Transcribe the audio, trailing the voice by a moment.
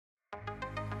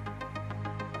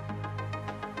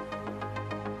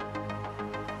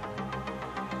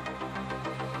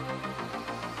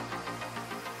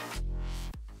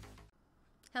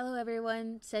Hello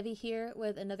everyone, Sevi here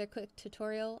with another quick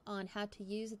tutorial on how to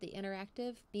use the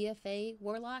interactive BfA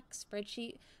warlocks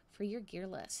spreadsheet for your gear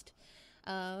list.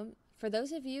 For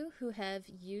those of you who have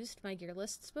used my gear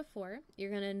lists before, you're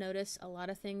going to notice a lot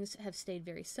of things have stayed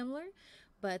very similar,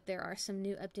 but there are some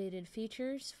new updated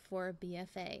features for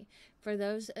BfA. For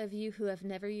those of you who have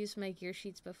never used my gear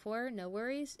sheets before, no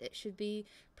worries, it should be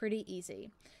pretty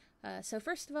easy. So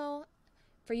first of all,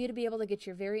 for you to be able to get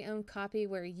your very own copy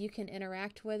where you can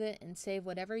interact with it and save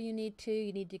whatever you need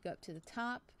to go up to the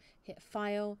top, hit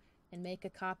File, and make a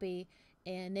copy,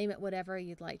 and name it whatever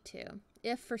you'd like to.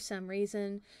 If for some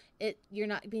reason you're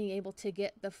not being able to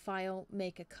get the File,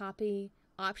 Make a Copy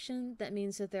option, that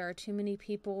means that there are too many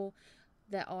people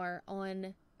that are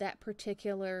on that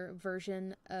particular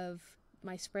version of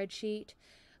my spreadsheet.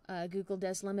 Google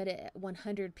does limit it at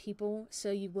 100 people, so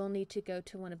you will need to go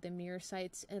to one of the mirror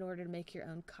sites in order to make your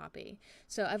own copy.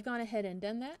 So I've gone ahead and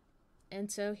done that, and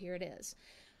so here it is.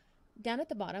 Down at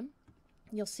the bottom,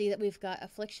 you'll see that we've got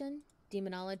Affliction,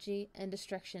 Demonology, and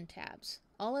Destruction tabs.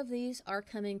 All of these are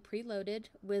coming preloaded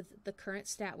with the current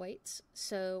stat weights,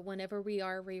 so whenever we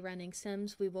are rerunning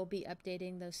Sims, we will be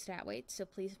updating those stat weights, so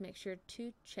please make sure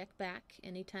to check back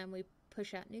anytime we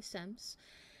push out new Sims.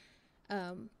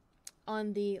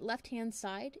 On the left-hand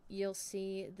side, you'll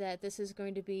see that this is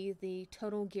going to be the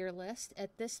total gear list.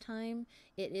 At this time,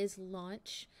 it is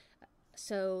launch,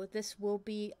 so this will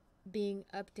be being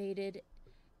updated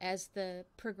as the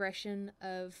progression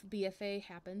of BfA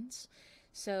happens.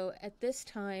 So at this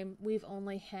time, we've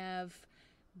only have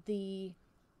the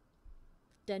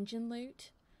dungeon loot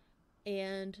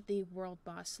and the world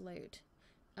boss loot.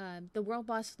 The world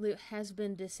boss loot has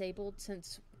been disabled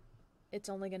since it's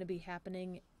only going to be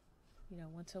happening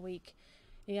once a week.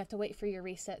 You have to wait for your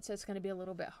reset, so it's going to be a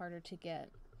little bit harder to get.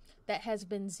 That has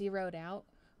been zeroed out,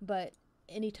 but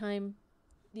anytime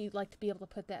you'd like to be able to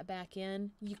put that back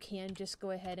in, you can just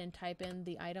go ahead and type in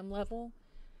the item level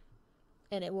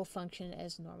and it will function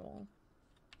as normal.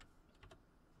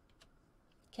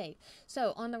 Okay,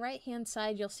 so on the right hand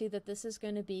side, you'll see that this is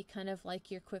going to be kind of like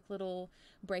your quick little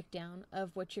breakdown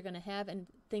of what you're going to have and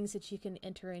things that you can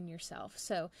enter in yourself.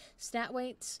 So stat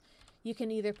weights, you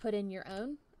can either put in your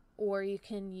own, or you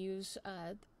can use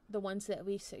the ones that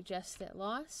we suggest at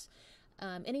loss.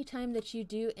 Anytime that you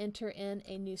do enter in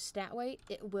a new stat weight,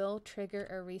 it will trigger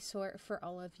a resort for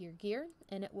all of your gear,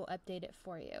 and it will update it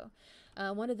for you.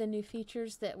 One of the new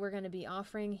features that we're going to be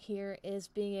offering here is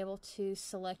being able to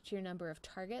select your number of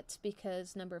targets,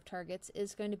 because number of targets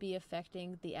is going to be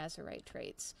affecting the Azurite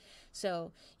traits.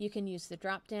 So you can use the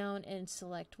drop down and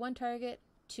select 1 target,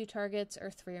 2 targets,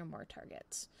 or 3 or more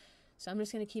targets. So I'm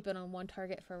just going to keep it on 1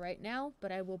 target for right now,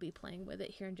 but I will be playing with it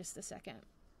here in just a second.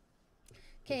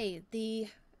 Okay, the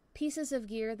pieces of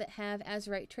gear that have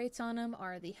Azurite traits on them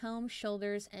are the helm,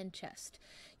 shoulders, and chest.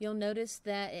 You'll notice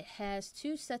that it has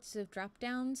 2 sets of drop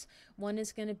downs. One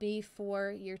is going to be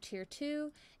for your tier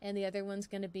 2, and the other one's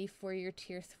going to be for your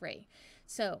tier 3.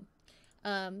 So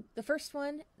the first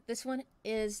one, this one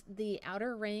is the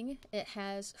outer ring. It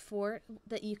has 4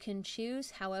 that you can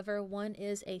choose. However, one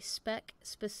is a spec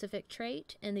specific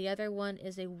trait and the other one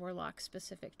is a warlock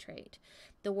specific trait.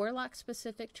 The warlock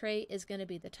specific trait is going to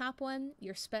be the top one.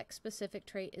 Your spec specific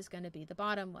trait is going to be the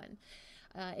bottom one.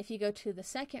 If you go to the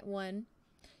second one,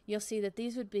 you'll see that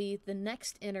these would be the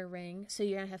next inner ring. So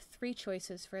you're going to have 3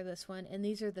 choices for this one, and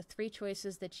these are the 3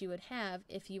 choices that you would have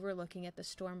if you were looking at the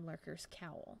Stormlurker's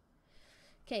Cowl.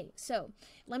 Okay, so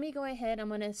let me go ahead. I'm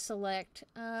going to select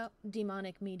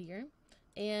Demonic Meteor,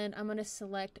 and I'm going to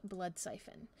select Blood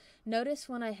Siphon. Notice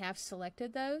when I have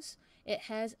selected those, it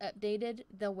has updated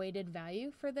the weighted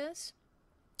value for this.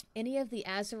 Any of the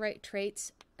Azurite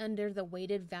traits under the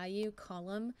weighted value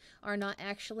column are not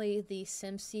actually the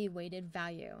SimC weighted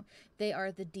value. They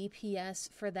are the DPS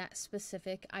for that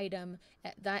specific item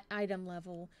at that item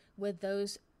level, with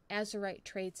those Azurite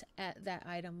traits at that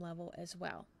item level as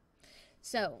well.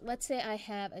 So let's say I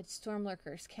have a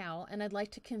Stormlurker's Cowl, and I'd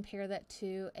like to compare that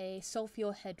to a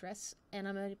Soulfuel headdress, and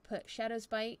I'm going to put Shadow's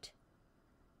Bite.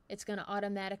 It's going to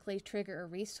automatically trigger a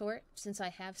resort since I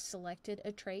have selected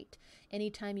a trait.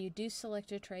 Anytime you do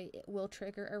select a trait, it will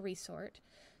trigger a resort.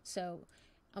 So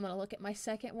I'm going to look at my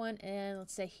second one, and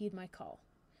let's say Heed My Call.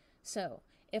 So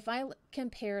if I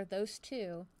compare those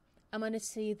two, I'm going to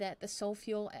see that the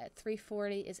Soulfuel at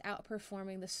 340 is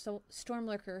outperforming the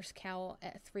Stormlurker's Cowl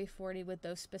at 340 with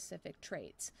those specific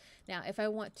traits. Now, if I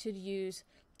want to use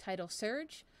Tidal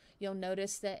Surge, you'll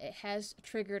notice that it has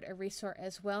triggered a resort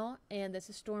as well, and that's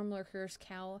a Stormlurker's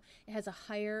Cowl. It has a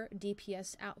higher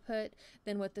DPS output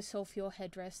than what the Soulfuel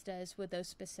headdress does with those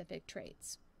specific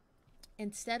traits.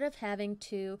 Instead of having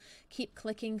to keep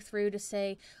clicking through to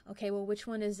say, okay, well, which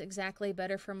one is exactly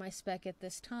better for my spec at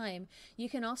this time, you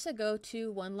can also go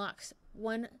to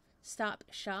One Stop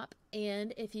Shop.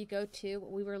 And if you go to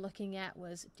what we were looking at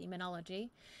was demonology,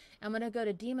 I'm going to go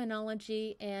to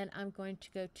demonology and I'm going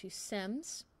to go to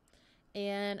Sims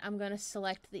and I'm going to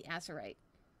select the Azurite.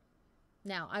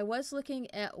 Now, I was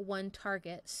looking at one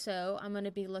target, so I'm going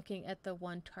to be looking at the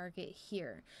one target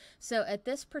here. So at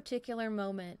this particular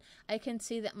moment, I can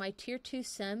see that my tier 2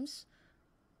 sims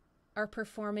are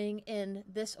performing in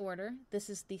this order.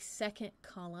 This is the second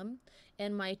column,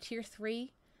 and my tier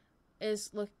 3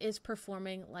 is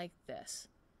performing like this.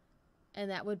 And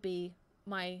that would be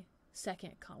my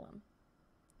second column.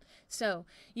 So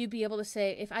you'd be able to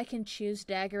say, if I can choose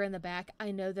Dagger in the Back,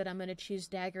 I know that I'm going to choose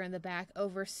Dagger in the Back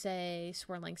over, say,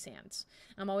 Swirling Sands.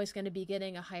 I'm always going to be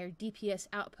getting a higher DPS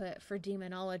output for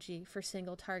Demonology for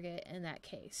single target in that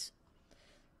case.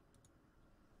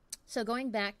 So going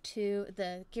back to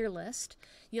the gear list,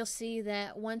 you'll see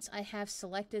that once I have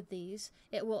selected these,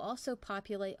 it will also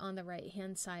populate on the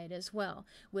right-hand side as well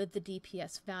with the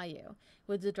DPS value,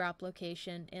 with the drop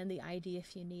location and the ID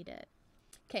if you need it.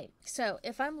 Okay, so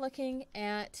if I'm looking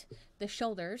at the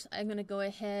shoulders, I'm going to go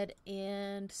ahead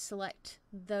and select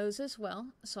those as well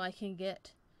so I can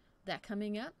get that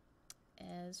coming up,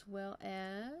 as well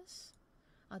as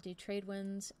I'll do Trade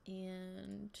Winds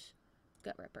and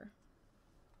Gut Ripper.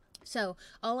 So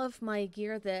all of my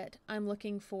gear that I'm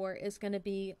looking for is going to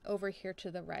be over here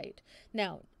to the right.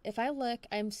 Now, if I look,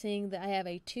 I'm seeing that I have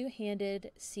a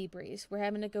two-handed Sea Breeze. We're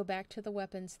having to go back to the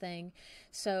weapons thing.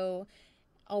 So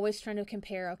always trying to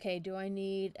compare, okay, do I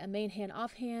need a main hand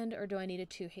offhand or do I need a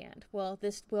two-hand? Well,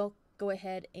 this will go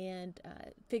ahead and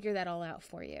figure that all out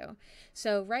for you.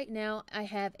 So right now I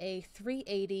have a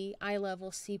 380 eye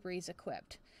level Sea Breeze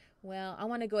equipped. Well, I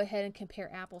want to go ahead and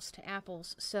compare apples to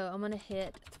apples, so I'm going to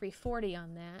hit 340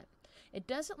 on that. It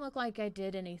doesn't look like I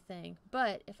did anything,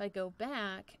 but if I go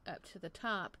back up to the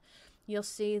top, you'll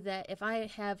see that if I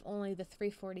have only the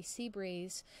 340 Sea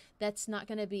Breeze, that's not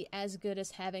going to be as good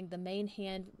as having the main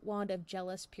hand Wand of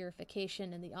Jealous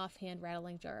Purification and the offhand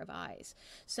Rattling Jar of Eyes.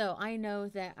 So I know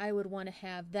that I would want to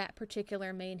have that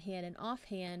particular main hand and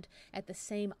offhand at the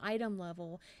same item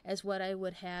level as what I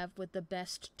would have with the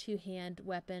best two-hand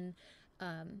weapon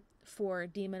for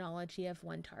Demonology of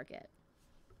one target.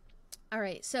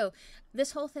 Alright, so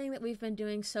this whole thing that we've been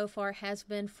doing so far has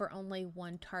been for only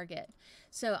one target.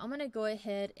 So I'm going to go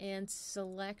ahead and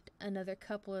select another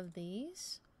couple of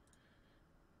these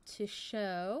to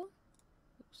show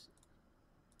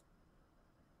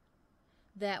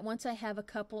that once I have a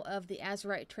couple of the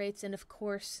Azurite traits and of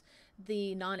course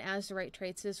the non-Azurite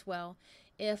traits as well,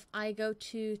 if I go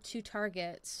to two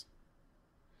targets,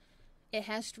 it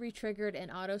has re-triggered an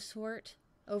auto sort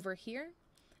over here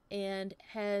and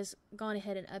has gone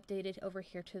ahead and updated over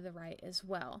here to the right as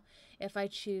well. If I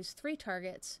choose 3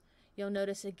 targets, you'll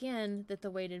notice again that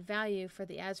the weighted value for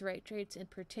the Azurite traits in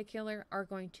particular are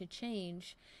going to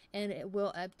change, and it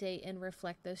will update and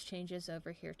reflect those changes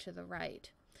over here to the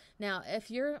right. Now, if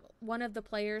you're one of the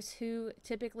players who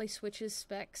typically switches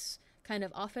specs kind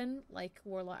of often, like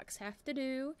warlocks have to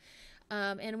do,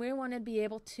 and we want to be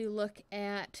able to look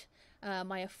at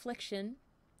my affliction.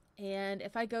 And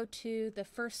if I go to the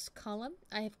first column,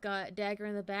 I've got Dagger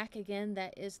in the Back. Again,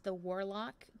 that is the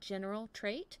Warlock general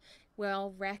trait,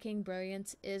 while Racking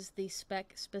Brilliance is the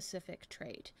spec-specific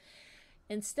trait.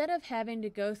 Instead of having to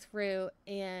go through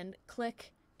and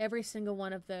click every single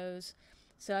one of those,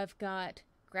 so I've got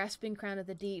Grasping Crown of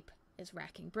the Deep is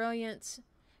Racking Brilliance,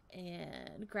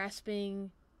 and Grasping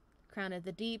Crown of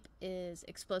the Deep is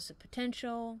Explosive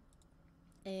Potential,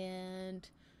 and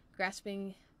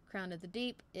Grasping Crown of the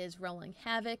Deep is Rolling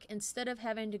Havoc. Instead of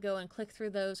having to go and click through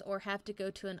those or have to go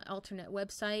to an alternate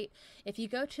website, if you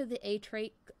go to the A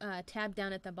trait tab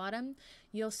down at the bottom,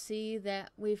 you'll see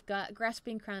that we've got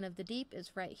Grasping Crown of the Deep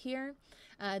is right here.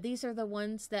 These are the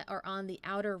ones that are on the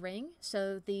outer ring,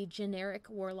 so the generic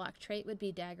Warlock trait would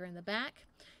be Dagger in the Back.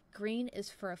 Green is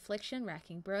for Affliction,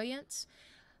 Racking Brilliance.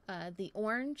 The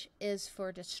orange is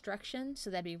for Destruction, so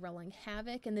that'd be Rolling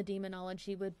Havoc, and the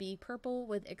Demonology would be purple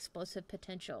with Explosive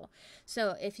Potential.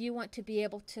 So if you want to be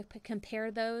able to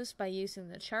compare those by using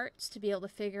the charts to be able to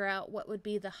figure out what would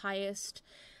be the highest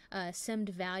simmed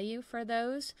value for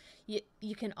those,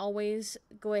 you can always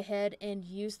go ahead and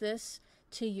use this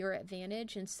to your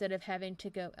advantage instead of having to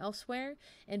go elsewhere,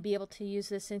 and be able to use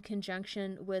this in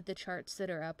conjunction with the charts that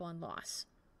are up on Loss.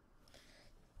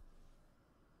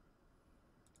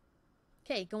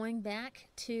 Okay, going back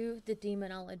to the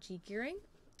Demonology gearing,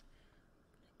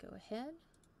 go ahead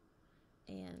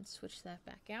and switch that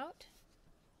back out.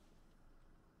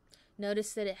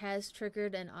 Notice that it has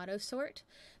triggered an auto sort.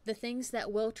 The things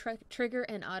that will trigger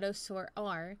an auto sort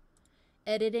are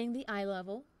editing the eye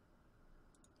level,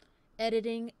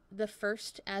 editing the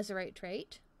first azurite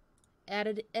trait,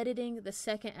 editing the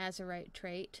second azurite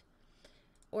trait,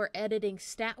 or editing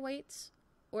stat weights,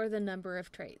 or the number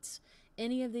of traits.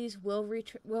 Any of these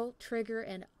will trigger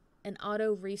an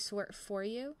auto resort for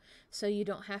you, so you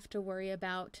don't have to worry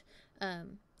about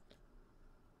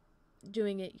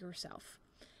doing it yourself.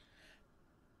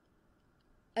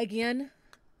 Again,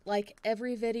 like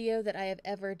every video that I have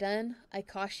ever done, I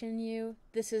caution you,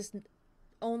 this is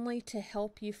only to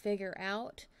help you figure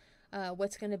out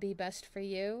what's going to be best for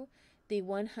you. The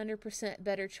 100%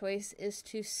 better choice is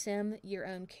to sim your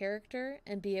own character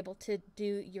and be able to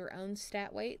do your own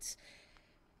stat weights.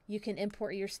 You can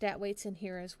import your stat weights in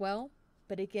here as well,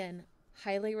 but again,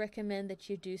 highly recommend that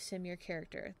you do sim your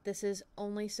character. This is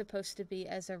only supposed to be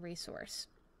as a resource.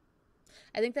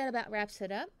 I think that about wraps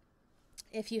it up.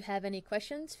 If you have any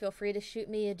questions, feel free to shoot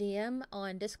me a DM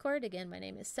on Discord. Again, my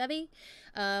name is Sevi.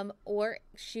 Or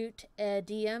shoot a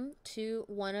DM to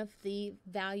one of the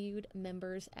valued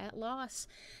members at Loss.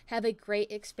 Have a great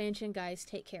expansion, guys.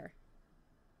 Take care.